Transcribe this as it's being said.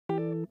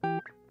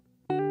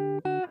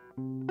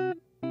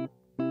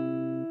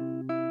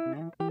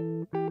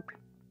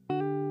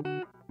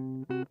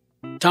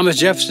Thomas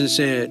Jefferson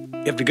said,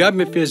 if the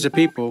government fears the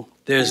people,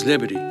 there is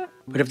liberty.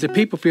 But if the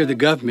people fear the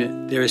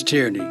government, there is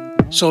tyranny.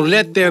 So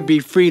let there be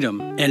freedom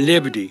and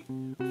liberty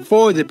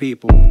for the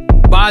people,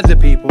 by the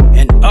people,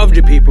 and of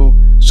the people,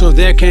 so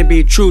there can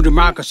be true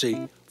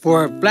democracy.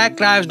 For if black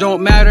lives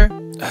don't matter,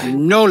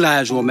 no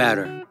lives will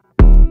matter.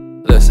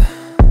 Listen,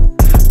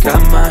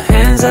 got my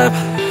hands up.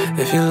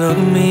 If you look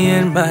me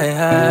in my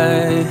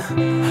eye,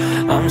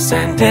 I'm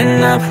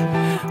standing up,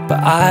 but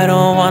I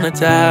don't wanna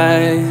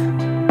die.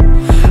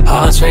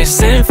 Heart's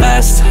racing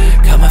fast,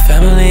 got my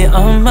family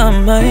on my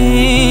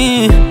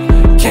mind.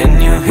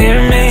 Can you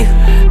hear me?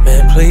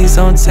 Man, please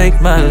don't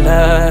take my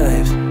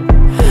life.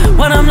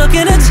 When I'm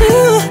looking at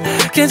you,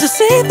 can't you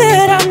see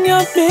that I'm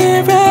your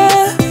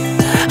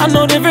mirror? I'm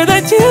no different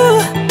than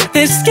you.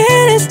 This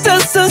skin is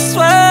just a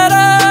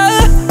sweater,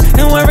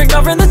 and we're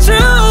ignoring the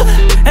truth,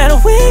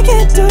 and we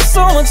can do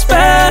so much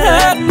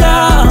better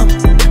now.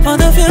 For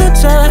the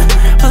future,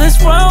 for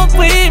this world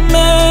we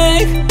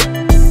make.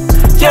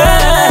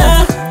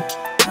 Yeah.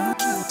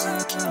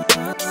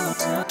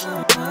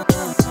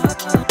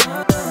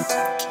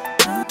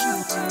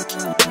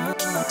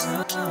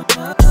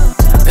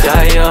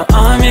 Got your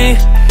army,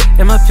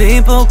 and my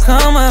people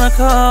come when I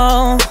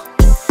call.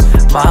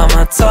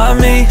 Mama taught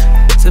me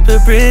to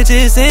put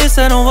bridges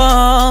instead of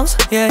walls.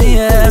 Yeah,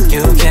 yeah.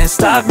 You can't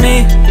stop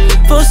me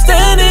from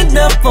standing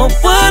up for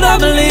what I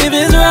believe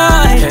is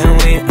right. Can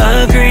we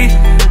agree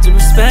to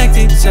respect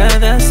each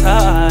other's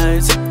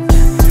hearts?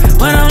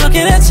 When I'm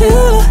looking at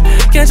you,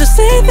 can't you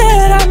see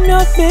that I'm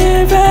your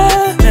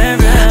mirror?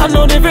 I'm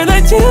no different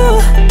than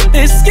you.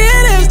 This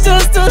skin is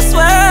just a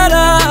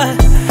sweater,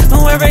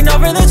 but we're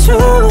ignoring the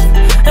truth,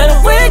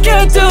 and we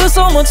can do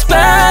so much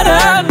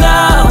better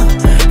now.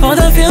 For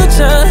the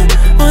future,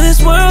 for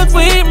this world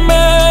we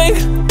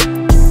make.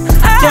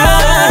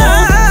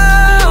 Yeah.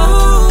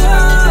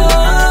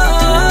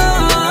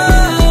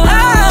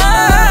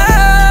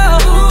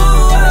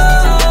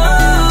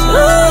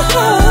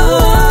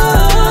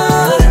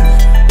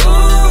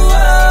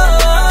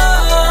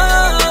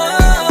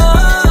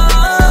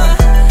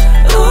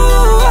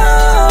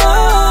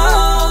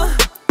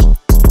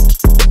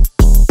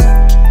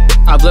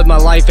 I've lived my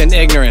life in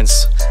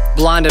ignorance,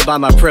 blinded by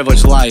my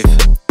privileged life.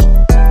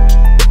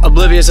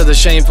 Oblivious of the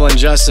shameful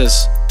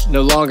injustice,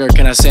 no longer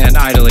can I stand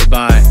idly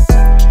by.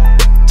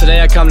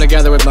 Today I come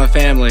together with my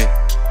family,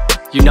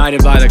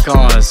 united by the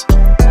cause.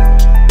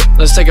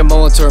 Let's take a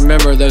moment to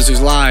remember those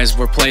whose lives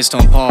were placed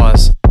on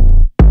pause.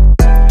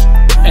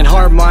 In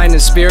heart, mind,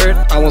 and spirit,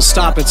 I won't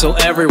stop until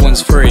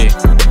everyone's free.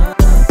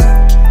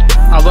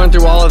 I've learned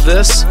through all of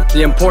this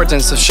the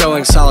importance of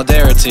showing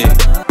solidarity.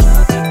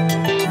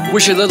 We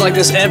should live like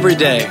this every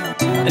day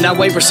and not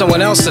wait for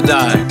someone else to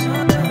die.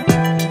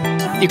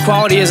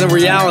 Equality isn't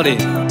reality,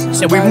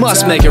 and we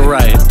must make it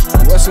right.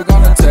 What's it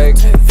gonna take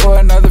for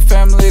another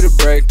family to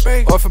break,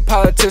 or for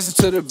politicians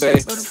to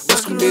debate?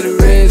 What's gonna be the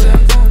reason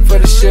for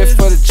the shift,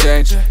 for the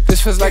change? This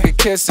feels like a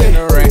kiss in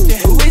the rain.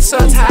 But we so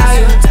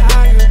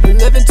tired, we're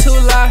living two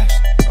lives.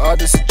 All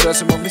this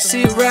addressing when we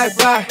see it right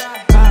by.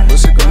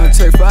 What's it gonna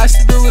take for us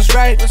to do what's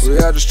right? We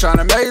are just trying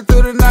to make it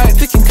through the night.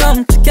 We can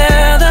come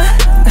together,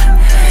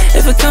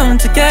 if we come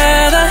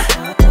together.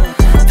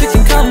 We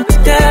can come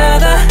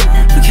together,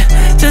 we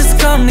can just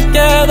come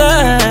together.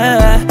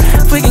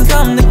 We can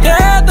come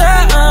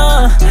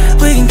together,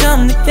 we can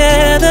come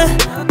together.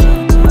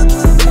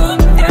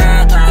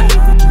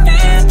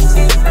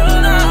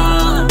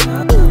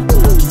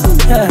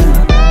 Yeah.